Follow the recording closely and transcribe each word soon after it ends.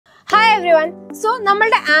everyone. So,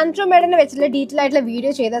 നമ്മളുടെ Andromeda വെച്ചിട്ടുള്ള detail ആയിട്ടുള്ള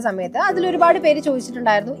വീഡിയോ ചെയ്ത സമയത്ത് അതിൽ ഒരുപാട് പേര്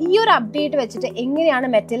ചോദിച്ചിട്ടുണ്ടായിരുന്നു ഈ ഒരു അപ്ഡേറ്റ് വെച്ചിട്ട് എങ്ങനെയാണ്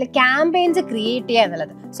മെറ്റയിൽ ക്യാമ്പെയിൻസ് ക്രിയേറ്റ് ചെയ്യുക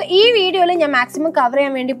എന്നുള്ളത്. സോ ഈ വീഡിയോയിൽ ഞാൻ മാക്സിമം കവർ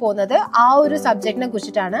ചെയ്യാൻ വേണ്ടി പോകുന്നത് ആ ഒരു സബ്ജക്റ്റിനെ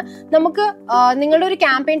കുറിച്ചിട്ടാണ്. നമുക്ക് നിങ്ങളുടെ ഒരു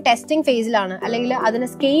ക്യാമ്പെയിൻ ടെസ്റ്റിംഗ് ഫേസിലാണ്, അല്ലെങ്കിൽ അതിനെ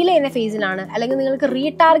സ്കെയിൽ ചെയ്യുന്ന ഫേസിലാണ്, അല്ലെങ്കിൽ നിങ്ങൾക്ക്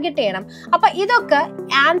റീടാർഗറ്റ് ചെയ്യണം. അപ്പൊ ഇതൊക്കെ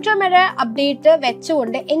Andromeda അപ്ഡേറ്റ്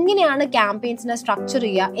വെച്ചുകൊണ്ട് എങ്ങനെയാണ് ക്യാമ്പെയിൻസിനെ സ്ട്രക്ചർ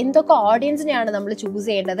ചെയ്യുക, എന്തൊക്കെ ഓഡിയൻസിനെയാണ് നമ്മൾ ചൂസ്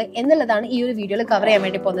ചെയ്യേണ്ടത് എന്നുള്ളതാണ് ഈ ഒരു വീഡിയോയിൽ കവർ ചെയ്യാൻ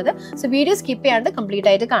വേണ്ടി പോകുന്നത്. സോ വീഡിയോ സ്കിപ്പ് ചെയ്യാണ്ട് കംപ്ലീറ്റ്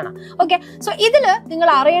ആയിട്ട് കാണാം. ഓക്കെ, സോ ഇതില് നിങ്ങൾ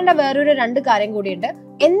അറിയേണ്ട വേറൊരു രണ്ട് കാര്യം കൂടിയുണ്ട്.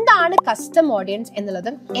 എന്താണ് കസ്റ്റം ഓഡിയൻസ്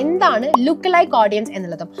എന്നുള്ളതും എന്താണ് ലുക്ക് ലൈക്ക് ഓഡിയൻസ്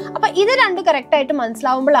എന്നുള്ളതും. അപ്പൊ ഇത് രണ്ട് കറക്റ്റ് ആയിട്ട്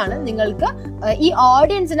മനസ്സിലാവുമ്പോഴാണ് നിങ്ങൾക്ക് ഈ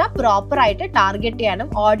ഓഡിയൻസിനെ പ്രോപ്പർ ആയിട്ട് ടാർഗറ്റ് ചെയ്യാനും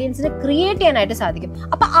ഓഡിയൻസിനെ ക്രിയേറ്റ് ചെയ്യാനായിട്ട് സാധിക്കും.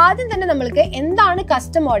 അപ്പൊ ആദ്യം തന്നെ നമ്മൾക്ക് എന്താണ്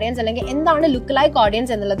കസ്റ്റം ഓഡിയൻസ് അല്ലെങ്കിൽ എന്താണ് ലുക്ക് ലൈക്ക്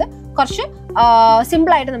ഓഡിയൻസ് എന്നുള്ളത് കുറച്ച്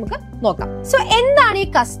സിമ്പിൾ ആയിട്ട് നമുക്ക് നോക്കാം. സോ എന്താണ് ഈ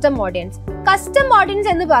കസ്റ്റം ഓഡിയൻസ്? കസ്റ്റം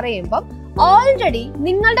ഓഡിയൻസ് എന്ന് പറയുമ്പോൾ ഓൾറെഡി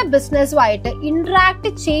നിങ്ങളുടെ ബിസിനസ്സുമായിട്ട് ഇന്ററാക്ട്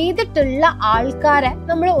ചെയ്തിട്ടുള്ള ആൾക്കാരെ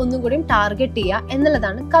നമ്മൾ ഒന്നും കൂടി ടാർഗറ്റ് ചെയ്യുക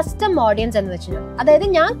എന്നുള്ളതാണ് കസ്റ്റം ഓഡിയൻസ് എന്ന് വെച്ചാൽ. അതായത്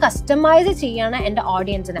ഞാൻ കസ്റ്റമൈസ് ചെയ്യാണ് എന്റെ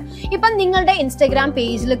ഓഡിയൻസിന്. ഇപ്പം നിങ്ങളുടെ ഇൻസ്റ്റഗ്രാം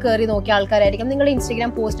പേജിൽ കയറി നോക്കിയ ആൾക്കാരായിരിക്കാം, നിങ്ങളുടെ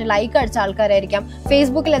ഇൻസ്റ്റഗ്രാം പോസ്റ്റിന് ലൈക്ക് അടിച്ച ആൾക്കാരായിരിക്കാം,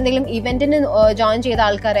 ഫേസ്ബുക്കിൽ എന്തെങ്കിലും ഇവന്റിന് ജോയിൻ ചെയ്ത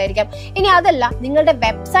ആൾക്കാരായിരിക്കാം. ഇനി അതല്ല, നിങ്ങളുടെ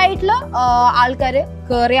വെബ്സൈറ്റിൽ ആൾക്കാർ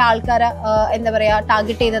കയറിയ ആൾക്കാരെ എന്താ പറയാ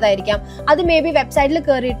ടാർഗറ്റ് ചെയ്തതായിരിക്കാം. അത് മേ ബി വെബ്സൈറ്റിൽ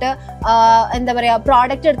കയറിയിട്ട് എന്താ പറയാ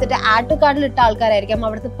പ്രോഡക്റ്റ് എടുത്തിട്ട് ആഡ് ടു കാർഡിൽ ഇട്ട ആൾക്കാരായിരിക്കാം,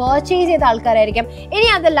 അവിടുത്തെ പർച്ചേസ് ചെയ്ത ആൾക്കാരായിരിക്കാം. ഇനി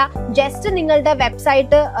അതല്ല, ജസ്റ്റ് നിങ്ങളുടെ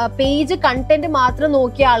വെബ്സൈറ്റ് പേജ് കണ്ടന്റ് മാത്രം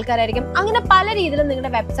നോക്കിയ ആൾക്കാരായിരിക്കും. അങ്ങനെ പല രീതിയിലും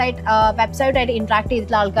നിങ്ങളുടെ വെബ്സൈറ്റായിട്ട് ഇന്ററാക്ട്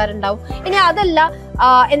ചെയ്തിട്ടുള്ള ആൾക്കാരുണ്ടാവും. ഇനി അതല്ല,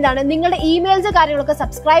 എന്താണ് നിങ്ങളുടെ ഇമെയിൽസ് കാര്യങ്ങളൊക്കെ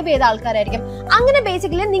സബ്സ്ക്രൈബ് ചെയ്ത ആൾക്കാരായിരിക്കും. അങ്ങനെ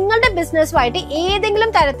ബേസിക്കലി നിങ്ങളുടെ ബിസിനസ്സുമായിട്ട്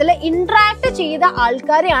ഏതെങ്കിലും തരത്തിൽ ഇന്ററാക്ട് ചെയ്ത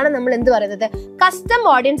ആൾക്കാരെയാണ് നമ്മൾ എന്ത് പറയുന്നത്, കസ്റ്റം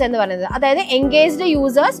ഓഡിയൻസ് എന്ന് പറയുന്നത്. അതായത് engaged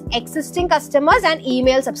users, existing customers and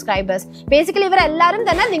email subscribers. Basically ഇവരെല്ലാരും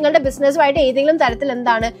തന്നെ നിങ്ങളുടെ ബിസിനസ്സുമായിട്ട് ഏതെങ്കിലും തരത്തിൽ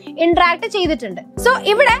എന്താണ് ഇന്ററാക്ട് ചെയ്തിട്ടുണ്ട്. സോ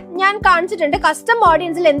ഇവിടെ ഞാൻ കാണിച്ചിട്ടുണ്ട് കസ്റ്റം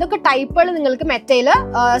ഓഡിയൻസിൽ എന്തൊക്കെ ടൈപ്പുകൾ നിങ്ങൾക്ക് മെറ്റയിൽ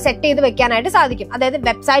സെറ്റ് ചെയ്ത് വെക്കാനായിട്ട് സാധിക്കും. അതായത്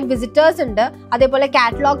വെബ്സൈറ്റ് വിസിറ്റേഴ്സ് ഉണ്ട്, അതേപോലെ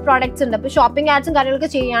കാറ്റലോഗ് പ്രോഡക്ട്സ് ഉണ്ട്. ഇപ്പൊ ഷോപ്പിംഗ് ആഡ്സും കാര്യങ്ങളൊക്കെ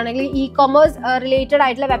ചെയ്യുകയാണെങ്കിൽ ഇ കൊമേഴ്സ് റിലേറ്റഡ്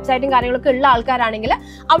ആയിട്ടുള്ള വെബ്സൈറ്റും കാര്യങ്ങളൊക്കെ ഉള്ള ആൾക്കാരാണെങ്കിൽ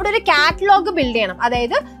അവിടെ ഒരു കാറ്റലോഗ് ബിൽഡ് ചെയ്യണം.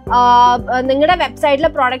 അതായത് നിങ്ങളുടെ വെബ്സൈറ്റിലെ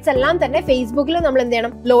പ്രോഡക്ട്സ് എല്ലാം തന്നെ ഫേസ്ബുക്കിൽ നമ്മൾ എന്ത്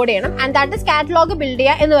ചെയ്യണം, ലോഡ് ചെയ്യണം. And that is catalogue build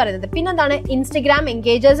ചെയ്യുക എന്ന് പറയുന്നത്. പിന്നെന്താണ്, ഇൻസ്റ്റഗ്രാം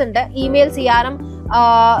എൻഗേജേഴ്സ് ഉണ്ട്, ഇമെയിൽ CRM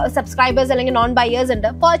സബ്സ്ക്രൈബേഴ്സ് അല്ലെങ്കിൽ നോൺ ബയേഴ്സ് ഉണ്ട്,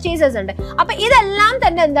 പർച്ചേസേഴ്സ് ഉണ്ട്. അപ്പൊ ഇതെല്ലാം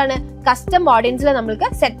തന്നെ എന്താണ് കസ്റ്റം ഓഡിയൻസിൽ നമ്മൾക്ക്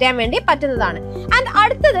സെറ്റ് ചെയ്യാൻ വേണ്ടി പറ്റുന്നതാണ്. ആൻഡ്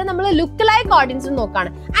അടുത്തത് നമ്മൾ ലുക്ക് ലൈക്ക് ഓഡിയൻസ്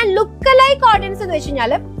നോക്കാണ്. ആൻഡ് ലുക്ക് ലൈക്ക് ഓഡിയൻസ് എന്ന് വെച്ച്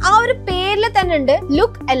കഴിഞ്ഞാൽ ആ ഒരു പേരിൽ തന്നെ ഉണ്ട്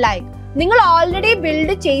ലുക്ക് അലൈക്ക്. നിങ്ങൾ ഓൾറെഡി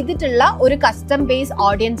ബിൽഡ് ചെയ്തിട്ടുള്ള ഒരു കസ്റ്റം ബേസ്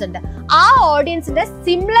ഓഡിയൻസ് ഉണ്ട്. ആ ഓഡിയൻസിന്റെ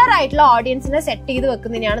സിമിലർ ആയിട്ടുള്ള ഓഡിയൻസിനെ സെറ്റ് ചെയ്ത്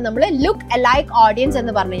വെക്കുന്നതിനാണ് നമ്മൾ ലുക്ക് അലൈക്ക് ഓഡിയൻസ്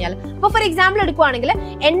എന്ന് പറഞ്ഞു കഴിഞ്ഞാൽ. ഇപ്പൊ ഫോർ എക്സാമ്പിൾ എടുക്കുവാണെങ്കിൽ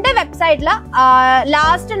എന്റെ വെബ്സൈറ്റിൽ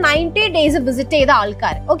ലാസ്റ്റ് 90 days വിസിറ്റ് ചെയ്ത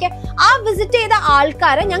ആൾക്കാർ, ഓക്കെ, ആ വിസിറ്റ് ചെയ്ത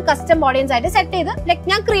ആൾക്കാരെ ഞാൻ കസ്റ്റം ഓഡിയൻസ് ആയിട്ട് സെറ്റ് ചെയ്ത് ലൈക്ക്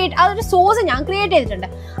ഞാൻ അതൊരു സോഴ്സ് ഞാൻ ക്രിയേറ്റ് ചെയ്തിട്ടുണ്ട്.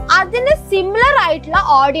 അതിന് സിമിലർ ആയിട്ടുള്ള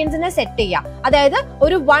ഓഡിയൻസിനെ സെറ്റ് ചെയ്യുക. അതായത്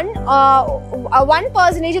ഒരു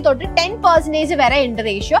 1% തൊട്ട് 10% വരെ ഉണ്ട്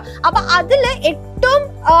റേഷ്യോ. അപ്പൊ അതില് ഏറ്റവും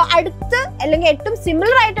അടുത്ത് അല്ലെങ്കിൽ ഏറ്റവും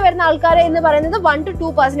സിമിലർ ആയിട്ട് വരുന്ന ആൾക്കാർ എന്ന് പറയുന്നത് 1 to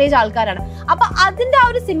 2% ആൾക്കാരാണ്. അപ്പൊ അതിന്റെ ആ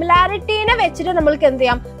ഒരു സിമിലാരിറ്റീനെ വെച്ചിട്ട് നമ്മൾക്ക് എന്ത്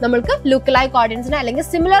ചെയ്യാം, നമ്മൾക്ക് ലുക്ക് ലൈക്ക് ഓഡിയൻസിനെ അല്ലെങ്കിൽ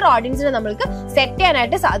സിമിലർ ഓഡിയൻസിനെ നമ്മൾക്ക് സെറ്റ്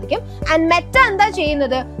ചെയ്യാനായിട്ട് സാധിക്കും. ആൻഡ് മെറ്റ എന്താ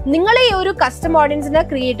ചെയ്യുന്നത്, നിങ്ങൾ ഈ ഒരു കസ്റ്റം ഓഡിയൻസിനെ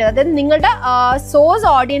ക്രിയേറ്റ് ചെയ്ത്, അതായത് നിങ്ങളുടെ സോഴ്സ്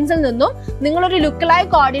ഓഡിയൻസിൽ നിന്നും നിങ്ങളൊരു ലുക്ക്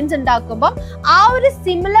ലൈക്ക് ഓഡിയൻസ് ഉണ്ടാക്കുമ്പോൾ ആ ഒരു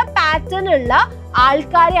സിമിലർ പാറ്റേൺ ഉള്ള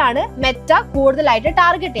ആൾക്കാരെയാണ് മെറ്റ കൂടുതലായിട്ട്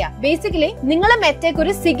ടാർഗറ്റ് ചെയ്യുക. ബേസിക്കലി നിങ്ങൾ മെറ്റയ്ക്ക്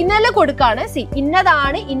ഒരു സിഗ്നൽ കൊടുക്കാണ്,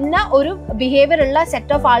 ഇന്നതാണ് ഇന്ന ഒരു ബിഹേവിയർ ഉള്ള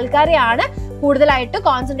സെറ്റ് ഓഫ് ആൾക്കാരെയാണ് കൂടുതലായിട്ട്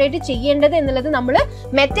കോൺസെൻട്രേറ്റ് ചെയ്യേണ്ടത് എന്നുള്ളത് നമ്മൾ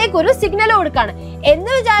മെറ്റയ്ക്ക് ഒരു സിഗ്നൽ കൊടുക്കാണ്.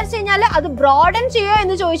 എന്ന് വിചാരിച്ചു കഴിഞ്ഞാൽ അത് ബ്രോഡൻ ചെയ്യോ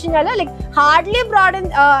എന്ന് ചോദിച്ചു കഴിഞ്ഞാൽ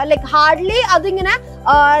ഹാർഡ്ലി അതിങ്ങനെ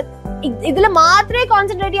ഇതിൽ മാത്രമേ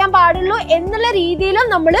കോൺസെൻട്രേറ്റ് ചെയ്യാൻ പാടുള്ളൂ എന്നുള്ള രീതിയിലും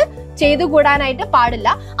നമ്മൾ ചെയ്തു കൂടാനായിട്ട് പാടില്ല.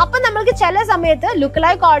 അപ്പൊ നമ്മൾക്ക് ചില സമയത്ത് ലുക്ക്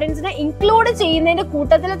ലൈക്ക് ഓഡിയൻസിനെ ഇൻക്ലൂഡ് ചെയ്യുന്നതിന്റെ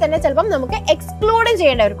കൂട്ടത്തിൽ തന്നെ ചിലപ്പം നമുക്ക് എക്സ്ക്ലൂഡ്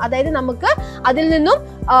ചെയ്യേണ്ടി വരും. അതായത് നമുക്ക് അതിൽ നിന്നും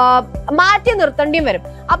മാറ്റി നിർത്തേണ്ടിയും വരും.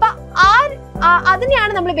 അപ്പൊ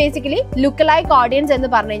അതിനെയാണ് നമ്മൾ ബേസിക്കലി ലുക്ക് ലൈക്ക് ഓഡിയൻസ് എന്ന്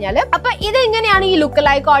പറഞ്ഞു കഴിഞ്ഞാല്. അപ്പൊ ഇതെങ്ങനെയാണ് ഈ ലുക്ക്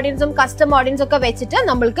ലൈക്ക് ഓഡിയൻസും കസ്റ്റം ഓഡിയൻസും ഒക്കെ വെച്ചിട്ട്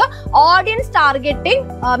നമ്മൾക്ക് ഓഡിയൻസ് ടാർഗറ്റിംഗ്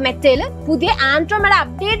മെറ്റയിൽ പുതിയ ആൻഡ്രോമെഡ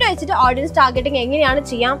അപ്ഡേറ്റ് വെച്ചിട്ട് ഓഡിയൻസ് ടാർഗറ്റിംഗ് എങ്ങനെയാണ്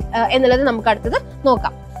ചെയ്യാം എന്നുള്ളത് നമുക്ക് അടുത്തത്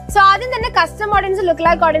നോക്കാം. സോ ആദ്യം തന്നെ കസ്റ്റം ഓഡിയൻസും ലുക്ക്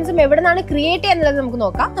ലൈക്ക് ഓഡിയൻസും എവിടെ നിന്നാണ് ക്രിയേറ്റ് ചെയ്യുന്നത് നമുക്ക്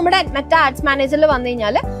നോക്കാം. നമ്മുടെ മെറ്റ ആഡ്സ് മാനേജറിൽ വന്നു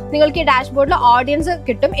കഴിഞ്ഞാൽ നിങ്ങൾക്ക് ഈ ഡാഷ്ബോർഡിൽ ഓഡിയൻസ്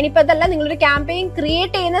കിട്ടും. ഇനിയിപ്പോൾ അതല്ല, നിങ്ങളൊരു ക്യാമ്പയിൻ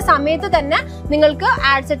ക്രിയേറ്റ് ചെയ്യുന്ന സമയത്ത് തന്നെ നിങ്ങൾക്ക്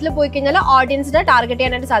ആഡ് സെറ്റിൽ പോയി കഴിഞ്ഞാൽ ഓഡിയൻസിനെ ടാർഗറ്റ്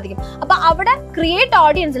ചെയ്യാനായിട്ട് സാധിക്കും. അപ്പൊ അവിടെ ക്രിയേറ്റ്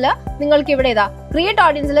ഓഡിയൻസിൽ നിങ്ങൾക്ക് ഇവിടെ ക്രിയേറ്റ്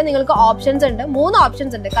ഓഡിയൻസിൽ നിങ്ങൾക്ക് ഓപ്ഷൻസ് ഉണ്ട്. 3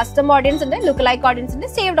 ഓപ്ഷൻസ് ഉണ്ട്. കസ്റ്റം ഓഡിയൻസ് ഉണ്ട്, ലുക്ക് ലൈക്ക് ഓഡിയൻസ് ഉണ്ട്,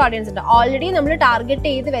 സേവ്ഡ് ഓഡിയൻസ് ഉണ്ട്. ഓൾറെഡി നമ്മൾ ടാർഗറ്റ്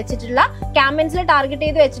ചെയ്ത് വെച്ചിട്ടുള്ള ക്യാമ്പയിൻസിൽ ടാർഗറ്റ്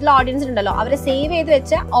ചെയ്ത് വെച്ചിട്ടുള്ള ഓഡിയൻസ് ഉണ്ടല്ലോ, അവരെ സേവ് ചെയ്ത്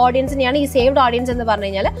വെച്ച ഓഡിയൻസിനെയാണ് ഈ സേവ്ഡ് ഓഡിയൻസ് എന്ന് പറഞ്ഞു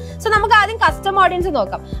കഴിഞ്ഞാൽ. സോ നമുക്ക് ആദ്യം കസ്റ്റം ഓഡിയൻസ്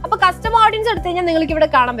നോക്കാം. അപ്പൊ കസ്റ്റം ഓഡിയൻസ് എടുത്തു കഴിഞ്ഞാൽ നിങ്ങൾക്ക് ഇവിടെ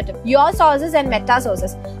കാണാൻ പറ്റും your sources and meta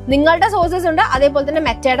sources. നിങ്ങളുടെ സോഴ്സസ് ഉണ്ട്, അതേപോലെ തന്നെ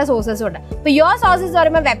മെറ്റയുടെ സോഴ്സസ് ഉണ്ട്. ഇപ്പൊ യുവർ സോഴ്സസ്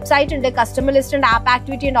പറയുമ്പോൾ വെബ്സൈറ്റ് ഉണ്ട്, കസ്റ്റമർ ലിസ്റ്റ് ഉണ്ട്, ആപ്പ്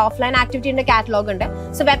ആക്ടിവിറ്റി ഉണ്ട്, ഓഫ്ലൈൻ ആക്ടിവിറ്റി ഉണ്ട്, കാറ്റലോഗ് ഉണ്ട്.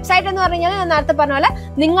 സോ വെബ്സൈറ്റ് എന്ന് പറഞ്ഞു കഴിഞ്ഞാൽ ഞാൻ നേരത്തെ പറഞ്ഞ പോലെ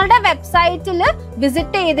നിങ്ങളുടെ വെബ്സൈറ്റിൽ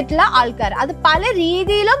വിസിറ്റ് ചെയ്തിട്ടുള്ള ആൾക്കാർ, അത് പല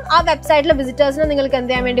രീതിയിലും ആ വെബ്സൈറ്റിലെ വിസിറ്റേഴ്സിനെ നിങ്ങൾക്ക് എന്ത്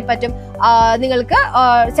ചെയ്യാൻ വേണ്ടി പറ്റും, നിങ്ങൾക്ക്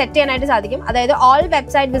സെറ്റ് ചെയ്യാനായിട്ട് സാധിക്കും. അതായത് ഓൾ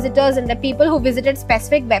വെബ്സൈറ്റ് വിസിറ്റേഴ്സ് ഉണ്ട്, people who visited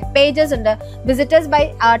specific web pages ഉണ്ട്, വിസിറ്റേഴ്സ് ബൈ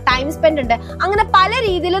ടൈം സ്പെൻഡ് ഉണ്ട്. അങ്ങനെ പല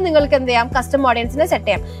രീതിയിലും നിങ്ങൾക്ക് എന്ത് ചെയ്യാം, കസ്റ്റം ഓഡിയൻസിനെ സെറ്റ്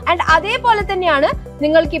ചെയ്യാം. ആൻഡ് അതേപോലെ തന്നെയാണ്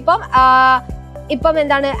ഇപ്പം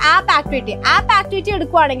എന്താണ് ആപ്പ് ആക്ടിവിറ്റി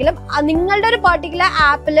എടുക്കുവാണെങ്കിലും നിങ്ങളുടെ ഒരു പെർട്ടിക്കുലർ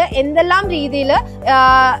ആപ്പിൽ എന്തെല്ലാം രീതിയിൽ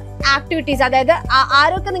ആക്ടിവിറ്റീസ്, അതായത്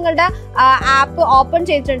ആരൊക്കെ നിങ്ങളുടെ ആപ്പ് ഓപ്പൺ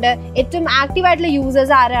ചെയ്തിട്ടുണ്ട്, ഏറ്റവും ആക്റ്റീവ് ആയിട്ടുള്ള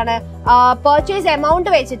യൂസേഴ്സ് ആരാണ്, പർച്ചേസ് എമൗണ്ട്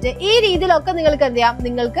വെച്ചിട്ട് ഈ രീതിയിലൊക്കെ നിങ്ങൾക്ക് എന്ത് ചെയ്യാം,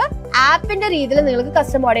 നിങ്ങൾക്ക് ആപ്പിന്റെ രീതിയിൽ നിങ്ങൾക്ക്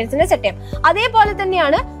കസ്റ്റം ഓഡിയൻസിനെ സെറ്റ് ചെയ്യാം. അതേപോലെ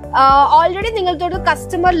തന്നെയാണ് ഓൾറെഡി നിങ്ങൾക്ക് ഒരു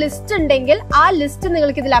കസ്റ്റമർ ലിസ്റ്റ് ഉണ്ടെങ്കിൽ ആ ലിസ്റ്റ്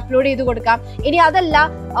നിങ്ങൾക്ക് ഇതിൽ അപ്ലോഡ് ചെയ്ത് കൊടുക്കാം. ഇനി അതല്ല,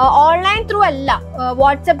 ഓൺലൈൻ ത്രൂ അല്ല,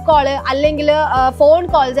 വാട്സ്ആപ്പ് കോള് അല്ലെങ്കിൽ ഫോൺ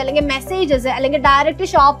കോൾസ് അല്ലെങ്കിൽ മെസ്സേജസ് അല്ലെങ്കിൽ ഡയറക്റ്റ്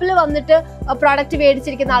ഷോപ്പിൽ വന്നിട്ട് പ്രോഡക്റ്റ്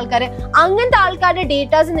മേടിച്ചിരിക്കുന്ന ആൾക്കാർ, അങ്ങനത്തെ ആൾക്കാരുടെ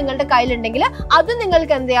ഡേറ്റാസ് നിങ്ങളുടെ കയ്യിലുണ്ടെങ്കിൽ അത്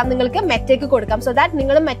നിങ്ങൾക്ക് എന്ത് ചെയ്യാം, നിങ്ങൾക്ക് മെറ്റയ്ക്ക് കൊടുക്കാം. സോ ദാറ്റ്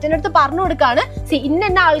നിങ്ങൾ മെറ്റന്റെ അടുത്ത് പറഞ്ഞു കൊടുക്കാണ്,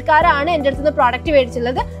 ഇന്ന ആൾക്കാരാണ് എൻ്റെ അടുത്ത് നിന്ന് പ്രോഡക്റ്റ്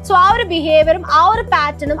മേടിച്ചുള്ളത്. സോ ആ ഒരു ബിഹേവിയറും ആ ഒരു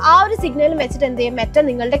പാറ്റേണും ആ ഒരു സിഗ്നലും വെച്ചിട്ട് എന്ത് ചെയ്യും, മെറ്റ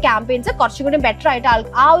നിങ്ങളുടെ ക്യാമ്പയിൻസ് കുറച്ചുകൂടി ബെറ്റർ ആയിട്ട്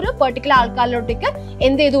ആ ഒരു പെർട്ടിക്കുലർ ആൾക്കാരിലോട്ടേക്ക്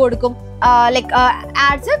എന്ത് ചെയ്ത് കൊടുക്കും, ലൈക്ക്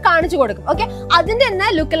ആഡ്സ് കാണിച്ചു കൊടുക്കും. ഓക്കെ, അതിന്റെ തന്നെ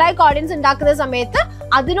ലുക്ക് ലൈക്ക് ഓഡിയൻസ് ഉണ്ടാക്കുന്ന സമയത്ത്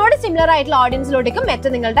അതിനോട് സിമിലർ ആയിട്ടുള്ള ഓഡിയൻസിലോട്ടേക്കും മെറ്റ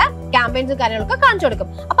നിങ്ങളുടെ ക്യാമ്പയിൻസും കാര്യങ്ങളൊക്കെ കാണിച്ചു കൊടുക്കും.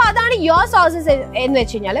 അപ്പൊ അതാണ് യുവർ സോഴ്സസ് എന്ന്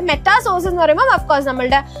വെച്ച് കഴിഞ്ഞാൽ. മെറ്റാ സോഴ്സസ് എന്ന് പറയുമ്പോൾ ഓഫ്കോഴ്സ്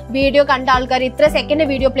നമ്മളുടെ വീഡിയോ കണ്ട ആൾക്കാർ, ഇത്ര സെക്കൻഡ്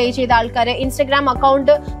വീഡിയോ പ്ലേ ചെയ്ത ആൾക്കാർ, ഇൻസ്റ്റാഗ്രാം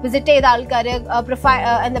അക്കൗണ്ട് വിസിറ്റ് ചെയ്ത ആൾക്കാർ,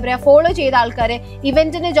 എന്താ പറയാ ഫോളോ ചെയ്ത ആൾക്കാർ,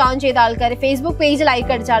 ഇവന്റിന് ജോയിൻ ചെയ്ത ആൾക്കാർ, ഫേസ്ബുക്ക് പേജ് ലൈക്ക്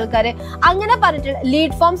അടിച്ച ആൾക്കാർ, അങ്ങനെ പറഞ്ഞിട്ട്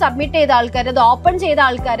ലീഡ് ഫോം സബ്മിറ്റ് ചെയ്ത ആൾക്കാർ, അത് ഓപ്പൺ ചെയ്ത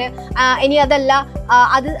ആൾക്കാർ, ഇനി അതല്ല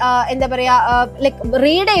അത് എന്താ പറയാ ലൈക്ക്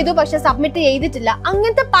റീഡ് ചെയ്തു പക്ഷെ സബ്മിറ്റ് ചെയ്തിട്ടില്ല,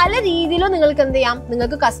 അങ്ങനത്തെ പല രീതിയിലും നിങ്ങൾക്ക് എന്ത് ചെയ്യാം,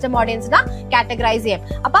 നിങ്ങൾക്ക് കസ്റ്റം ഓഡിയൻസിനെ കാറ്റഗറൈസ് ചെയ്യാം.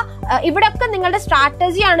 അപ്പൊ ഇവിടെയൊക്കെ നിങ്ങളുടെ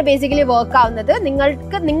സ്ട്രാറ്റജിയാണ് ബേസിക്കലി വർക്ക് ആവുന്നത്.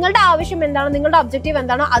 നിങ്ങളുടെ ആവശ്യം എന്താണോ, നിങ്ങളുടെ ഒബ്ജക്റ്റീവ്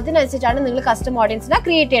എന്താണോ അതിനനുസരിച്ചാണ് നിങ്ങൾ കസ്റ്റം ഓഡിയൻസിനെ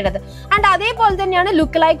ക്രിയേറ്റ് ചെയ്യേണ്ടത്. ആൻഡ് അതേപോലെ തന്നെയാണ്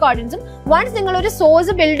ലുക്ക് ലൈക്ക് ഓഡിയൻസും. വൺസ് നിങ്ങൾ ഒരു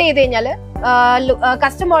സോഴ്സ് ബിൽഡ് ചെയ്ത് കഴിഞ്ഞാൽ,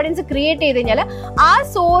 കസ്റ്റം ഓഡിയൻസ് ക്രിയേറ്റ് ചെയ്ത് കഴിഞ്ഞാൽ ആ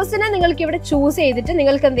സോഴ്സിനെ നിങ്ങൾക്ക് ഇവിടെ ചൂസ് ചെയ്തിട്ട്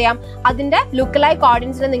നിങ്ങൾക്ക് എന്ത് ചെയ്യാം, അതിന്റെ ലുക്ക് ലൈക്ക്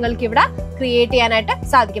ഓഡിയൻസിനെ നിങ്ങൾക്ക് ഇവിടെ ക്രിയേറ്റ് ചെയ്യാനായിട്ട്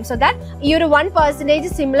സാധിക്കും. സോ ദാറ്റ് ഈ ഒരു 1%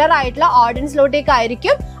 സിമിലർ ആയിട്ടുള്ള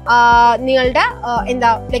ഓഡിയൻസിലോട്ടേക്കായിരിക്കും നിങ്ങളുടെ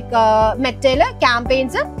എന്താ ലൈക്ക് മെറ്റയില്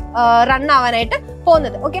ക്യാമ്പയിൻസ് റൺ ആവാനായിട്ട്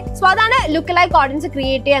പോകുന്നത്. ഓക്കെ, സോ അതാണ് ലുക്ക് ലൈക്ക് ഓഡിയൻസ്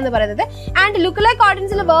ക്രിയേറ്റ് ചെയ്യുക എന്ന് പറയുന്നത്. ആൻഡ് ലുക്ക് ലൈക്ക്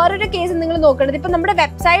ഓഡിയൻസിൽ വേറൊരു കേസ് നിങ്ങൾ നോക്കേണ്ടത്, ഇപ്പൊ നമ്മുടെ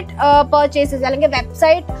വെബ്സൈറ്റ് പർച്ചേസസ് അല്ലെങ്കിൽ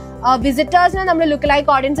വെബ്സൈറ്റ് വിസിറ്റേഴ്സിനെ നമ്മൾ ലുക്ക് ലൈക്ക്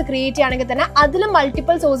ഓഡിയൻസ് ക്രിയേറ്റ് ചെയ്യുകയാണെങ്കിൽ തന്നെ അതിൽ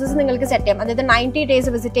മൾട്ടിപ്പിൾ സോഴ്സസ് നിങ്ങൾക്ക് സെറ്റ് ചെയ്യാം. അതായത് 90 days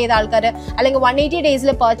വിസിറ്റ് ചെയ്ത ആൾക്കാർ അല്ലെങ്കിൽ 180 days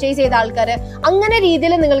പർച്ചേസ് ചെയ്ത ആൾക്കാർ, അങ്ങനെ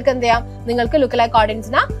രീതിയിൽ നിങ്ങൾക്ക് എന്ത് ചെയ്യാം, നിങ്ങൾക്ക് ലുക്ക് ലൈക്ക്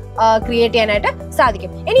ഓഡിയൻസിനെ ക്രിയേറ്റ് ചെയ്യാനായിട്ട്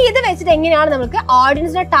സാധിക്കും. ഇനി ഇത് വെച്ചിട്ട് എങ്ങനെയാണ് നമുക്ക്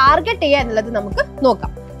ഓഡിയൻസിനെ ടാർഗറ്റ് ചെയ്യുക എന്നുള്ളത് നമുക്ക്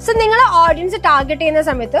നോക്കാം. സോ നിങ്ങൾ ഓഡിയൻസ് ടാർഗറ്റ് ചെയ്യുന്ന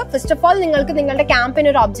സമയത്ത് ഫസ്റ്റ് ഓഫ് ഓൾ നിങ്ങൾക്ക് നിങ്ങളുടെ ക്യാമ്പയിന്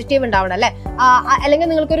ഒരു ഒബ്ജക്റ്റീവ് ഉണ്ടാവണം അല്ലെ, അല്ലെങ്കിൽ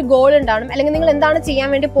നിങ്ങൾക്ക് ഒരു ഗോൾ ഉണ്ടാവണം, അല്ലെങ്കിൽ നിങ്ങൾ എന്താണ് ചെയ്യാൻ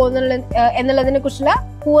വേണ്ടി പോകുന്നത് എന്നുള്ളതിനെ കുറിച്ചുള്ള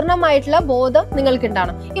പൂർണ്ണമായിട്ടുള്ള ബോധം നിങ്ങൾക്ക്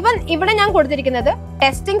ഉണ്ടാവണം. ഇപ്പം ഇവിടെ ഞാൻ കൊടുത്തിരിക്കുന്നത്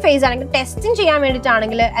ടെസ്റ്റിംഗ് ഫേസ് ആണെങ്കിൽ, ടെസ്റ്റിംഗ് ചെയ്യാൻ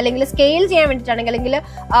വേണ്ടിയിട്ടാണെങ്കിൽ, അല്ലെങ്കിൽ സ്കെയിൽ ചെയ്യാൻ വേണ്ടിയിട്ടാണെങ്കിൽ, അല്ലെങ്കിൽ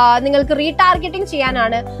നിങ്ങൾക്ക് റീടാർഗറ്റിംഗ്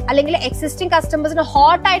ചെയ്യാനാണ്, അല്ലെങ്കിൽ എക്സിസ്റ്റിംഗ് കസ്റ്റമേഴ്സിന്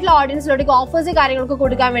ഹോട്ട് ആയിട്ടുള്ള ഓഡിയൻസിലോട്ടേക്ക് ഓഫേഴ്സ് കാര്യങ്ങളൊക്കെ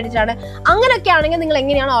കൊടുക്കാൻ വേണ്ടിയിട്ടാണ്. അങ്ങനെയൊക്കെ ആണെങ്കിൽ നിങ്ങൾ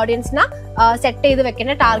എങ്ങനെയാണ് ഓഡിയൻസിനെ സെറ്റ് ചെയ്ത്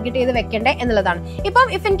വെക്കേണ്ടത്, ടാർഗറ്റ് ചെയ്ത് വെക്കേണ്ടത് എന്നുള്ളതാണ്. ഇപ്പം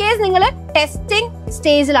ഇഫ് ഇൻ കേസ് നിങ്ങൾ ടെസ്റ്റിംഗ്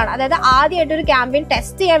സ്റ്റേജിലാണ്, അതായത് ആദ്യമായിട്ട് ഒരു ക്യാമ്പയിൻ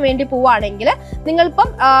ടെസ്റ്റ് ചെയ്യാൻ വേണ്ടി പോവുകയാണെങ്കിൽ നിങ്ങളിപ്പം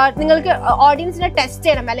നിങ്ങൾക്ക് ഓഡിയൻസിനെ ടെസ്റ്റ്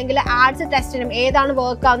ചെയ്യണം, അല്ലെങ്കിൽ ആഡ്സ് ടെസ്റ്റ് ചെയ്യണം, ഏതാണ്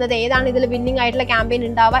വർക്ക് ആവുന്നത്, ഏതാണ് ഇതിൽ വിന്നിംഗ് ആയിട്ടുള്ള ക്യാമ്പയിൻ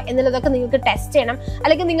ഉണ്ടാവുക എന്നുള്ളതൊക്കെ നിങ്ങൾക്ക് ടെസ്റ്റ് ചെയ്യണം.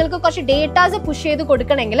 അല്ലെങ്കിൽ നിങ്ങൾക്ക് കുറച്ച് ഡേറ്റാസ് പുഷ് ചെയ്ത്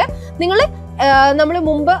കൊടുക്കണമെങ്കിൽ നമ്മൾ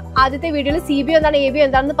മുമ്പ് ആദ്യത്തെ വീഡിയോയിൽ CBO എന്താണ് ABO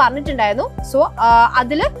എന്താണെന്ന് പറഞ്ഞിട്ടുണ്ടായിരുന്നു. സോ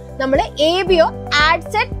അതിൽ നമ്മൾ ABO add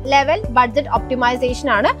set level budget optimisation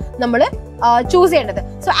ആണ് നമ്മൾ ചൂസ് ചെയ്യേണ്ടത്.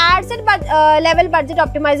 So add set level budget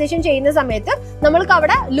optimisation ചെയ്യുന്ന സമയത്ത് നമ്മൾക്ക്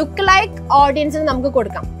അവിടെ ലുക്ക് ലൈക്ക് ഓഡിയൻസിന് നമുക്ക്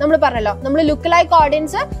കൊടുക്കാം. നമ്മൾ പറഞ്ഞല്ലോ, നമ്മൾ ലുക്ക് ലൈക്ക്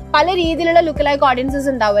ഓഡിയൻസ് പല രീതിയിലുള്ള ലുക്ക് ലൈക്ക് ഓഡിയൻസസ്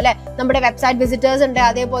ഉണ്ടാവും അല്ലെ. നമ്മുടെ വെബ്സൈറ്റ് വിസിറ്റേഴ്സ് ഉണ്ട്,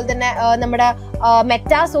 അതേപോലെ തന്നെ നമ്മുടെ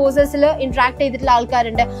മെറ്റാ സോഴ്സസിൽ ഇന്ററാക്ട് ചെയ്തിട്ടുള്ള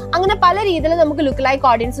ആൾക്കാരുണ്ട്. അങ്ങനെ പല രീതിയിൽ നമുക്ക് ലുക്ക് ലൈക്ക്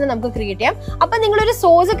ഓഡിയൻസിനെ നമുക്ക് ക്രിയേറ്റ് ചെയ്യാം. അപ്പൊ നിങ്ങളൊരു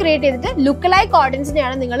സോഴ്സ് ക്രിയേറ്റ് ചെയ്തിട്ട് ലുക്ക് ലൈക്ക്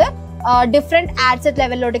ഓഡിയൻസിനെയാണ് നിങ്ങൾ ഡിഫറെന്റ് ആഡ് സെറ്റ്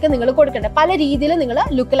ലെവലിലോട്ടേക്ക് നിങ്ങൾ കൊടുക്കേണ്ടത്. പല രീതിയിൽ നിങ്ങൾ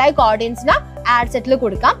ലുക്ക് ലൈക്ക് ഓഡിയൻസിന് ആഡ് സെറ്റിൽ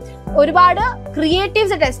കൊടുക്കാം. ഒരുപാട്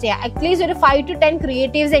ക്രിയേറ്റീവ്സ് ടെസ്റ്റ് ചെയ്യുക. അറ്റ്ലീസ്റ്റ് ഒരു 5 to 10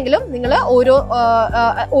 ക്രിയേറ്റീവ്സ് എങ്കിലും നിങ്ങൾ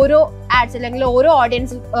ഓരോ ആഡ്സ് അല്ലെങ്കിൽ ഓരോ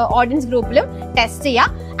ഓഡിയൻസ് ഗ്രൂപ്പിലും ടെസ്റ്റ്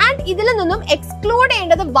ചെയ്യുക. ആൻഡ് ഇതിൽ നിന്നും എക്സ്ക്ലൂഡ്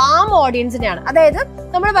ചെയ്യേണ്ടത് വാം ഓഡിയൻസിനെയാണ്. അതായത്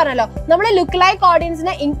നമ്മൾ പറഞ്ഞല്ലോ, നമ്മൾ ലുക്ക് ലൈക്ക്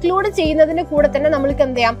ഓഡിയൻസിനെ ഇൻക്ലൂഡ് ചെയ്യുന്നതിന് കൂടെ തന്നെ നമ്മൾക്ക്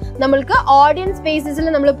എന്ത് ചെയ്യാം, നമ്മൾക്ക് ഓഡിയൻസ് സ്പേസസിൽ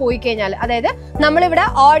നമ്മൾ പോയി കഴിഞ്ഞാൽ, അതായത് നമ്മളിവിടെ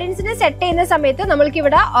ഓഡിയൻസിനെ സെറ്റ് ചെയ്യുന്ന സമയത്ത് നമ്മൾക്ക്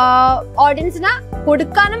ഇവിടെ ഓഡിയൻസിനെ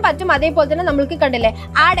കൊടുക്കാനും പറ്റും. അതേപോലെ തന്നെ നമ്മൾക്ക് കണ്ടില്ലേ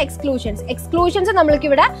ആഡ് എക്സ്ക്ലൂഷൻസ് നമ്മൾക്ക്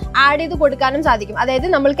ഇവിടെ ആഡ് ചെയ്ത് കൊടുക്കാനും സാധിക്കും. അതായത്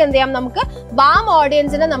നമ്മൾക്ക് എന്ത് ചെയ്യാം, നമുക്ക് വാം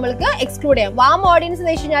ഓഡിയൻസിനെ നമ്മൾക്ക് എക്സ്ക്ലൂഡ് ചെയ്യാം. വാം ഓഡിയൻസ്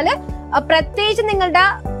എന്ന് വെച്ച് കഴിഞ്ഞാൽ പ്രത്യേകിച്ച് നിങ്ങളുടെ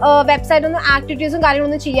വെബ്സൈറ്റ് ഒന്നും ആക്ടിവിറ്റീസും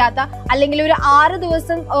കാര്യങ്ങളൊന്നും ചെയ്യാത്ത, അല്ലെങ്കിൽ ഒരു 6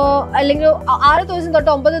 ദിവസം അല്ലെങ്കിൽ 6 ദിവസം തൊട്ട്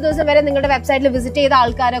 9 ദിവസം വരെ നിങ്ങളുടെ വെബ്സൈറ്റിൽ വിസിറ്റ് ചെയ്ത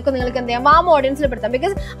ആൾക്കാരൊക്കെ നിങ്ങൾക്ക് എന്ത് ചെയ്യാം, വാം ഓഡിയൻസിൽ പെടുത്താം.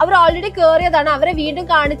 ബിക്കോസ് അവർ ഓൾറെഡി കയറിയതാണ്, അവരെ വീണ്ടും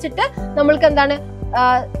കാണിച്ചിട്ട് നമ്മൾക്ക് എന്താണ്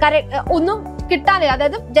ഒന്നും കിട്ടാനില്ല,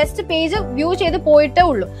 അതായത് ജസ്റ്റ് പേജ് വ്യൂ ചെയ്ത് പോയിട്ടേ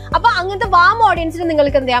ഉള്ളൂ. അപ്പൊ അങ്ങനത്തെ വാം ഓഡിയൻസിന്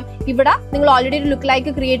നിങ്ങൾക്ക് എന്ത് ചെയ്യാം, ഇവിടെ നിങ്ങൾ ഓൾറെഡി ഒരു ലുക്ക്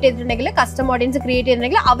ലൈക്ക് ക്രിയേറ്റ് ചെയ്തിട്ടുണ്ടെങ്കിൽ, കസ്റ്റം ഓഡിയൻസ് ക്രിയേറ്റ്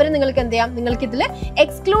ചെയ്തിട്ടുണ്ടെങ്കിൽ അവരെ നിങ്ങൾക്ക് എന്ത് ചെയ്യാം, നിങ്ങൾക്ക് ഇതിൽ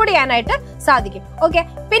എക്സ്ക്ലൂഡ് ചെയ്യാനായിട്ട് സാധിക്കും. ഓക്കെ,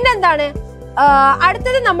 പിന്നെന്താണ്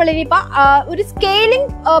അടുത്തത്, നമ്മൾ ഇനിയിപ്പോ ഒരു സ്കെയിലിംഗ്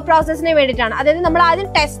പ്രോസസ്സിന് വേണ്ടിയിട്ടാണ്. അതായത് നമ്മൾ ആദ്യം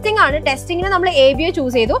ടെസ്റ്റിങ്ങിന് നമ്മൾ ABO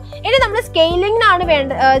ചൂസ് ചെയ്തു. ഇനി നമ്മൾ സ്കെയിലിംഗിനാണ്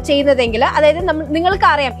ചെയ്യുന്നതെങ്കിൽ, അതായത്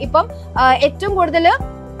നിങ്ങൾക്കറിയാം ഇപ്പം ഏറ്റവും കൂടുതൽ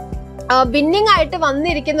വിന്നിംഗ് ആയിട്ട്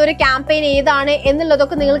വന്നിരിക്കുന്ന ഒരു ക്യാമ്പയിൻ ഏതാണ്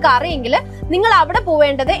എന്നുള്ളതൊക്കെ നിങ്ങൾക്ക് അറിയെങ്കിൽ നിങ്ങൾ അവിടെ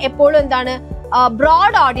പോവേണ്ടത് എപ്പോഴും എന്താണ്,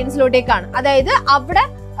 ബ്രോഡ് ഓഡിയൻസിലോട്ടേക്കാണ്. അതായത് അവിടെ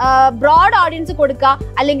ബ്രോഡ് ഓഡിയൻസ് കൊടുക്കുക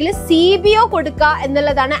അല്ലെങ്കിൽ CBO കൊടുക്കുക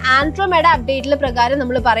എന്നുള്ളതാണ് ആൻഡ്രോമേഡ അപ്ഡേറ്റിലെ പ്രകാരം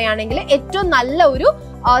നമ്മൾ പറയുകയാണെങ്കിൽ ഏറ്റവും നല്ല ഒരു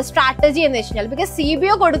സ്ട്രാറ്റജി എന്ന് വെച്ച് കഴിഞ്ഞാൽ. ബിക്കോസ്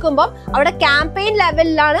CBO കൊടുക്കുമ്പോൾ അവിടെ ക്യാമ്പയിൻ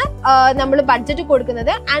ലെവലിലാണ് നമ്മൾ ബഡ്ജറ്റ്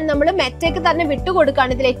കൊടുക്കുന്നത്. ആൻഡ് നമ്മൾ മെറ്റയ്ക്ക് തന്നെ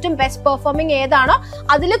വിട്ടുകൊടുക്കുകയാണ് ഇതിൽ ഏറ്റവും ബെസ്റ്റ് പെർഫോമിംഗ് ഏതാണോ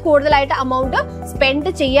അതിൽ കൂടുതലായിട്ട് എമൗണ്ട്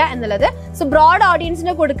സ്പെൻഡ് ചെയ്യുക എന്നുള്ളത്. സോ ബ്രോഡ്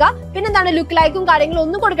ഓഡിയൻസിന് കൊടുക്കുക. പിന്നെ എന്താണ്, ലുക്ക് ലൈക്കും കാര്യങ്ങളും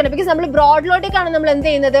ഒന്നും കൊടുക്കണം. ബിക്കോസ് നമ്മൾ ബ്രോഡിലോട്ടേക്കാണ് നമ്മൾ എന്ത്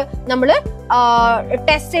ചെയ്യുന്നത്, നമ്മൾ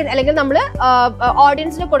ടെസ്റ്റ് ചെയ്ത് അല്ലെങ്കിൽ നമ്മൾ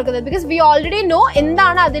ഓഡിയൻസിന് കൊടുക്കുന്നത്. ബിക്കോസ് വി ഓൾറെഡി നോ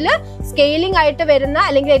എന്താണ് അതിൽ സ്കെയിലിംഗ് ആയിട്ട് വരുന്ന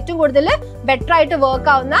അല്ലെങ്കിൽ ഏറ്റവും കൂടുതൽ ബെറ്റർ ആയിട്ട്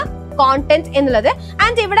വർക്ക് ആവുന്ന കോണ്ടന്റ് എന്നുള്ളത്.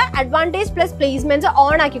 ആൻഡ് ഇവിടെ അഡ്വാൻറ്റേജ് പ്ലസ് പ്ലേസ്മെന്റ്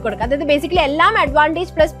ഓൺ ആക്കി കൊടുക്കുക. അതായത് ബേസിക്കലി എല്ലാം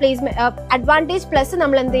അഡ്വാൻറ്റേജ് പ്ലസ്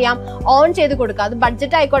നമ്മൾ എന്ത് ചെയ്യാം, ഓൺ ചെയ്ത് കൊടുക്കുക. അത്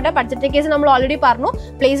ബഡ്ജറ്റ് ആയിക്കോട്ടെ, ബഡ്ജറ്റ് കേസ് നമ്മൾ ഓൾറെഡി പറഞ്ഞു,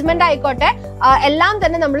 പ്ലേസ്മെന്റ് ആയിക്കോട്ടെ, എല്ലാം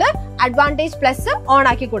തന്നെ നമ്മൾ അഡ്വാൻറ്റേജ് പ്ലസ് ഓൺ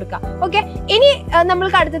ആക്കി കൊടുക്കുക. ഓക്കെ, ഇനി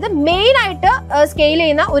നമ്മൾക്ക് അടുത്തത് മെയിൻ ആയിട്ട് സ്കെയിൽ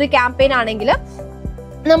ചെയ്യുന്ന ഒരു ക്യാമ്പയിൻ ആണെങ്കിൽ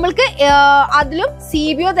നമ്മൾക്ക് അതിലും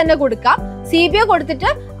CBO തന്നെ കൊടുക്കാം. CBO കൊടുത്തിട്ട്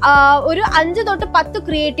ഒരു 5 തൊട്ട് 10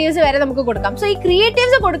 ക്രിയേറ്റീവ്സ് വരെ നമുക്ക് കൊടുക്കാം. സോ ഈ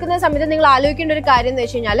ക്രിയേറ്റീവ്സ് കൊടുക്കുന്ന സമയത്ത് നിങ്ങൾ ആലോചിക്കേണ്ട ഒരു കാര്യം എന്ന്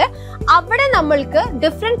വെച്ച് കഴിഞ്ഞാൽ അവിടെ നമ്മൾക്ക്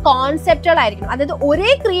ഡിഫറെന്റ് കോൺസെപ്റ്റുകളായിരിക്കും. അതായത്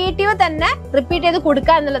ഒരേ ക്രിയേറ്റീവ് തന്നെ റിപ്പീറ്റ് ചെയ്ത്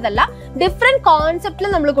കൊടുക്കുക എന്നുള്ളതല്ല, ഡിഫറെന്റ് കോൺസെപ്റ്റിൽ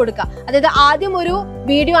നമ്മൾ കൊടുക്കുക. അതായത് ആദ്യം ഒരു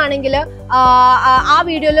വീഡിയോ ആണെങ്കിൽ ആ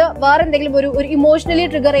വീഡിയോയിൽ വേറെ എന്തെങ്കിലും ഒരു ഇമോഷണലി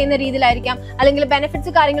ട്രിഗർ ചെയ്യുന്ന രീതിയിലായിരിക്കാം, അല്ലെങ്കിൽ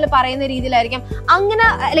ബെനിഫിറ്റ്സ് കാര്യങ്ങൾ പറയുന്ന രീതിയിലായിരിക്കാം, അങ്ങനെ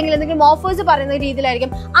അല്ലെങ്കിൽ എന്തെങ്കിലും ഓഫേഴ്സ് പറയുന്ന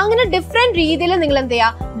രീതിയിലായിരിക്കും. അങ്ങനെ ഡിഫറെന്റ് രീതിയിൽ നിങ്ങൾ എന്ത്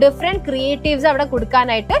ചെയ്യുക, ഡിഫറെന്റ് ക്രിയേറ്റീവ്സ് അവിടെ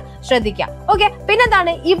കൊടുക്കാനായിട്ട് ശ്രദ്ധിക്കുക. ഓക്കെ,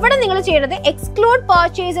 പിന്നെന്താണ് ഇവിടെ നിങ്ങൾ ചെയ്യേണ്ടത്, എക്സ്ക്ലൂഡ്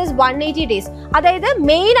പർച്ചേസസ് 180 days. അതായത്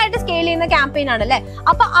മെയിൻ ആയിട്ട് സ്കെയിൽ ചെയ്യുന്ന ക്യാമ്പയിൻ ആണല്ലേ.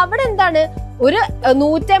 അപ്പൊ അവിടെ എന്താണ്, ഒരു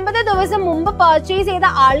 150 ദിവസം മുമ്പ് പർച്ചേസ് ചെയ്ത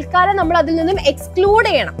ആൾക്കാരെ നമ്മൾ അതിൽ നിന്നും എക്സ്ക്ലൂഡ്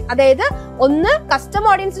ചെയ്യണം. അതായത് ഒന്ന് കസ്റ്റം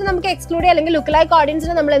ഓഡിയൻസിന് നമുക്ക് എക്സ്ക്ലൂഡ് ചെയ്യാം, അല്ലെങ്കിൽ ലുക്ക് ലൈക്ക്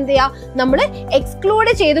ഓഡിയൻസിന് നമ്മൾ എന്ത് ചെയ്യാം, നമ്മൾ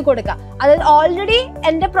എക്സ്ക്ലൂഡ് ചെയ്ത് കൊടുക്കുക. അതായത് ഓൾറെഡി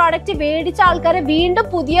എന്റെ പ്രോഡക്റ്റ് മേടിച്ച ആൾക്കാരെ വീണ്ടും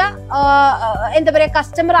പുതിയ എന്താ പറയാ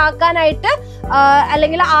കസ്റ്റമർ ആക്കാനായിട്ട്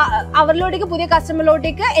അല്ലെങ്കിൽ അവരിലോട്ടേക്ക് പുതിയ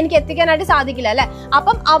കസ്റ്റമറിലോട്ടേക്ക് എനിക്ക് എത്തിക്കാനായിട്ട് സാധിക്കില്ല അല്ലെ.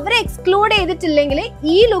 അപ്പം അവരെ എക്സ്ക്ലൂഡ് ചെയ്തിട്ടില്ലെങ്കിൽ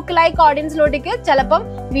ഈ ലുക്ക് ലൈക്ക് ഓഡിയൻസിലോട്ടേക്ക് ചിലപ്പം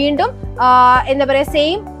വീണ്ടും എന്താ പറയാ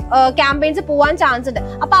സെയിം ക്യാമ്പയിൻസ് പോവാൻ ചാൻസ് ഉണ്ട്.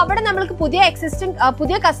 അപ്പൊ അവിടെ നമ്മൾക്ക് പുതിയ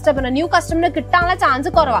ന്യൂ കസ്റ്റമറിന് കിട്ടാനുള്ള ചാൻസ്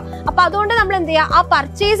കുറവാണ്. അപ്പൊ അതുകൊണ്ട് നമ്മൾ എന്ത് ചെയ്യുക, ആ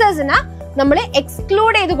പർച്ചേസേഴ്സിന് നമ്മൾ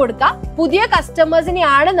എക്സ്ക്ലൂഡ് ചെയ്ത് കൊടുക്കുക. പുതിയ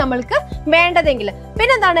കസ്റ്റമേഴ്സിനെയാണ് നമ്മൾക്ക് വേണ്ടതെങ്കിൽ.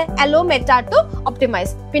 പിന്നെന്താണ്, അലോ മെറ്റ ടു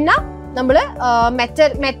ഒപ്റ്റിമൈസ്. പിന്നെ നമ്മൾ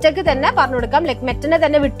മെറ്റക്ക് തന്നെ പറഞ്ഞു കൊടുക്കാം, ലൈക് മെറ്റനെ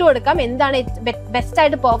തന്നെ വിട്ടുകൊടുക്കാം എന്താണ് ബെസ്റ്റ്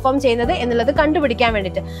ആയിട്ട് പെർഫോം ചെയ്യുന്നത് എന്നുള്ളത് കണ്ടുപിടിക്കാൻ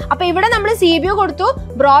വേണ്ടിയിട്ട്. അപ്പൊ ഇവിടെ നമ്മൾ CBO കൊടുത്തു,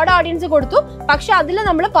 ബ്രോഡ് ഓഡിയൻസ് കൊടുത്തു, പക്ഷെ അതിൽ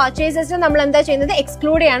നമ്മൾ പർച്ചേസേഴ്സിനെ നമ്മൾ എന്താ ചെയ്യുന്നത്,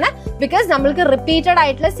 എക്സ്ക്ലൂഡ് ചെയ്യാണ്. ബിക്കോസ് നമ്മൾക്ക് റിപ്പീറ്റഡ്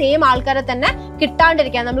ആയിട്ടുള്ള സെയിം ആൾക്കാരെ തന്നെ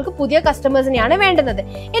കിട്ടാണ്ടിരിക്കാൻ നമ്മൾക്ക് പുതിയ കസ്റ്റമേഴ്സിനെയാണ് വേണ്ടുന്നത്.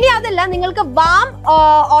 ഇനി അതല്ല, നിങ്ങൾക്ക് വാം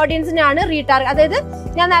ഓഡിയൻസിനെയാണ് റീടാർഗറ്റ്. അതായത്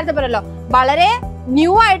ഞാൻ നേരത്തെ പറഞ്ഞല്ലോ, വളരെ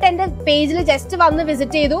ന്യൂ ആയിട്ട് എന്റെ പേജിൽ ജസ്റ്റ് വന്ന്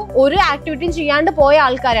വിസിറ്റ് ചെയ്തു, ഒരു ആക്ടിവിറ്റിയും ചെയ്യാണ്ട് പോയ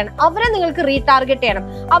ആൾക്കാരാണ്. അവരെ നിങ്ങൾക്ക് റീടാർഗറ്റ് ചെയ്യണം.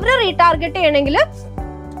 അവരെ റീടാർഗറ്റ് ചെയ്യണമെങ്കിൽ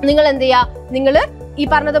നിങ്ങൾ എന്ത് ചെയ്യുക, നിങ്ങൾ ഈ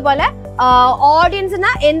പറഞ്ഞതുപോലെ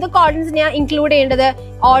ഓഡിയൻസിന് എന്തൊക്കെ ഓഡിയൻസിനെയാണ് ഇൻക്ലൂഡ് ചെയ്യേണ്ടത്,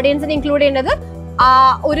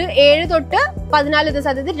 ഒരു 7 തൊട്ട് 14 ദിവസം,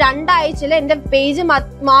 അതായത് 2 ആഴ്ചയിൽ എന്റെ പേജ്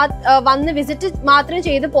വന്ന് വിസിറ്റ് മാത്രം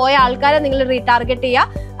ചെയ്ത് പോയ ആൾക്കാരെ നിങ്ങൾ റീടാർഗറ്റ്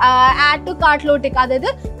ചെയ്യുക. ആഡ് ടു കാർട്ടിലോട്ടേക്ക്, അതായത്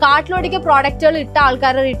കാർട്ടിലോട്ടേക്ക് പ്രോഡക്റ്റുകൾ ഇട്ട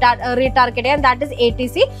ആൾക്കാരെ റീടാർഗറ്റ് ചെയ്യാൻ, ദാറ്റ് ഇസ്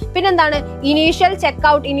ATC. പിന്നെന്താണ്, ഇനീഷ്യൽ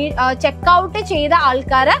ചെക്ക്ഔട്ട് ചെയ്ത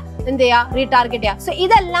ആൾക്കാരെ എന്ത് ചെയ്യുക, റീടാർഗറ്റ് ചെയ്യുക. സോ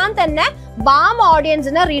ഇതെല്ലാം തന്നെ ബാം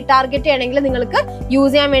ഓഡിയൻസിനെ റീടാർഗറ്റ് ചെയ്യണമെങ്കിൽ നിങ്ങൾക്ക്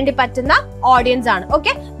യൂസ് ചെയ്യാൻ വേണ്ടി പറ്റുന്ന ഓഡിയൻസ് ആണ്.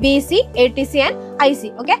 Okay, BC, ATC and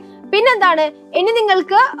IC. Okay, പിന്നെന്താണ്, ഇനി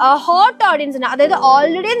നിങ്ങൾക്ക് ഹോട്ട് ഓഡിയൻസിന്, അതായത്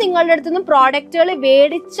ഓൾറെഡി നിങ്ങളുടെ അടുത്ത് നിന്ന് പ്രോഡക്റ്റുകൾ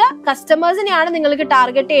മേടിച്ച കസ്റ്റമേഴ്സിനെയാണ് നിങ്ങൾക്ക്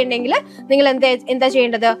ടാർഗറ്റ് ചെയ്യണമെങ്കിൽ നിങ്ങൾ എന്താ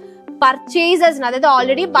ചെയ്യേണ്ടത്, പർച്ചേസേഴ്സിന്, അതായത്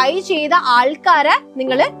ഓൾറെഡി ബൈ ചെയ്ത ആൾക്കാരെ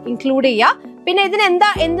നിങ്ങൾ ഇൻക്ലൂഡ് ചെയ്യുക. പിന്നെ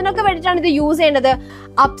എന്തിനൊക്കെ വേണ്ടിയിട്ടാണ് ഇത് യൂസ് ചെയ്യേണ്ടത്,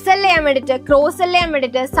 അപ്സെൽ ചെയ്യാൻ വേണ്ടിയിട്ട്, ക്രോസ് സെൽ ചെയ്യാൻ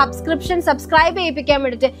വേണ്ടിയിട്ട്, സബ്സ്ക്രൈബ് ചെയ്യിപ്പിക്കാൻ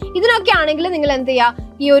വേണ്ടിയിട്ട്, ഇതിനൊക്കെ ആണെങ്കിൽ നിങ്ങൾ എന്ത് ചെയ്യുക,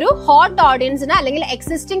 ഈ ഒരു ഹോട്ട് ഓഡിയൻസിന് അല്ലെങ്കിൽ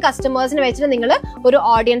എക്സിസ്റ്റിംഗ് കസ്റ്റമേഴ്സിന് വെച്ചിട്ട് നിങ്ങൾ ഒരു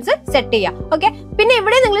ഓഡിയൻസ് സെറ്റ് ചെയ്യുക. ഓക്കെ, പിന്നെ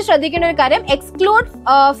ഇവിടെ നിങ്ങൾ ശ്രദ്ധിക്കേണ്ട ഒരു കാര്യം, exclude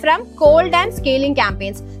from cold and scaling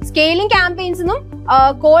campaigns. Scaling ക്യാമ്പയിൻസിനും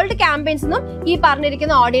called ക്യാമ്പയിൻസിനും ഈ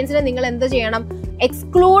പറഞ്ഞിരിക്കുന്ന ഓഡിയൻസിനെ നിങ്ങൾ എന്ത് ചെയ്യണം,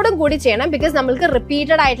 എക്സ്ക്ലൂഡും കൂടി ചെയ്യണം. ബിക്കോസ് നമ്മൾക്ക്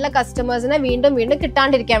റിപ്പീറ്റഡ് ആയിട്ടുള്ള കസ്റ്റമേഴ്സിനെ വീണ്ടും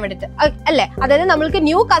കിട്ടാണ്ടിരിക്കാൻ വേണ്ടിയിട്ട് അല്ലേ. അതായത് നമ്മൾക്ക്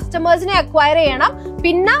ന്യൂ കസ്റ്റമേഴ്സിനെ അക്വയർ ചെയ്യണം,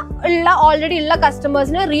 പിന്നെ ഓൾറെഡി ഉള്ള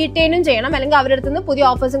കസ്റ്റമേഴ്സിനെ റീറ്റെയിനും ചെയ്യണം, അല്ലെങ്കിൽ അവരുടെ അടുത്ത് നിന്ന് പുതിയ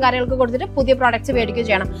ഓഫേഴ്സും കാര്യങ്ങളൊക്കെ കൊടുത്തിട്ട് പുതിയ പ്രോഡക്ട്സ് മേടിക്കുകയും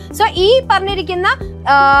ചെയ്യണം. സോ ഈ പറഞ്ഞിരിക്കുന്ന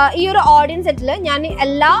ഈ ഒരു ഓഡിയൻസ് സെറ്റിൽ ഞാൻ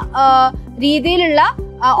എല്ലാ രീതിയിലുള്ള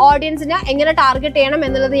ഓഡിയൻസിനെ എങ്ങനെ ടാർഗറ്റ് ചെയ്യണം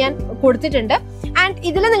എന്നുള്ളത് ഞാൻ കൊടുത്തിട്ടുണ്ട്. ആൻഡ്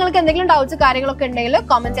ഇതിൽ നിങ്ങൾക്ക് എന്തെങ്കിലും ഡൗട്ട്സ് കാര്യങ്ങളൊക്കെ ഉണ്ടെങ്കിൽ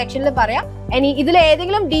കോമെന്റ് സെക്ഷനിൽ പറയാം. ഇനി ഇതിൽ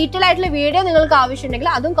ഏതെങ്കിലും ഡീറ്റെയിൽ ആയിട്ടുള്ള വീഡിയോ നിങ്ങൾക്ക് ആവശ്യമുണ്ടെങ്കിൽ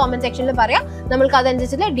അതും കോമെന്റ് സെക്ഷനിൽ പറയാം. നമുക്ക്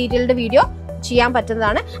അതനുസരിച്ചുള്ള ഡീറ്റെയിൽഡ് വീഡിയോ ചെയ്യാൻ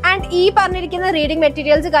പറ്റുന്നതാണ്. ആൻഡ് ഈ പറഞ്ഞിരിക്കുന്ന റീഡിംഗ്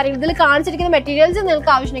മെറ്റീരിയൽസ് കാര്യങ്ങൾ, ഇതിൽ കാണിച്ചിരിക്കുന്ന മെറ്റീരിയൽസ്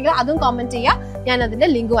നിങ്ങൾക്ക് ആവശ്യമുണ്ടെങ്കിൽ അതും കോമെന്റ് ചെയ്യാം, ഞാൻ അതിന്റെ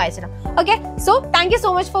link അയച്ചിടാം. Okay, so thank you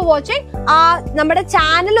so much for watching. നമ്മുടെ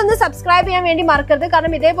ചാനൽ ഒന്ന് സബ്സ്ക്രൈബ് ചെയ്യാൻ വേണ്ടി മറക്കരുത്,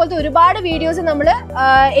 കാരണം ഇതേപോലത്തെ ഒരുപാട് വീഡിയോസ് നമ്മൾ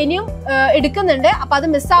ഇനിയും എടുക്കുന്നുണ്ട്. അപ്പൊ അത്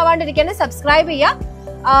മിസ് ആവാണ്ടിരിക്കാൻ സബ്സ്ക്രൈബ് ചെയ്യുക.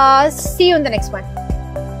 See you in the next one.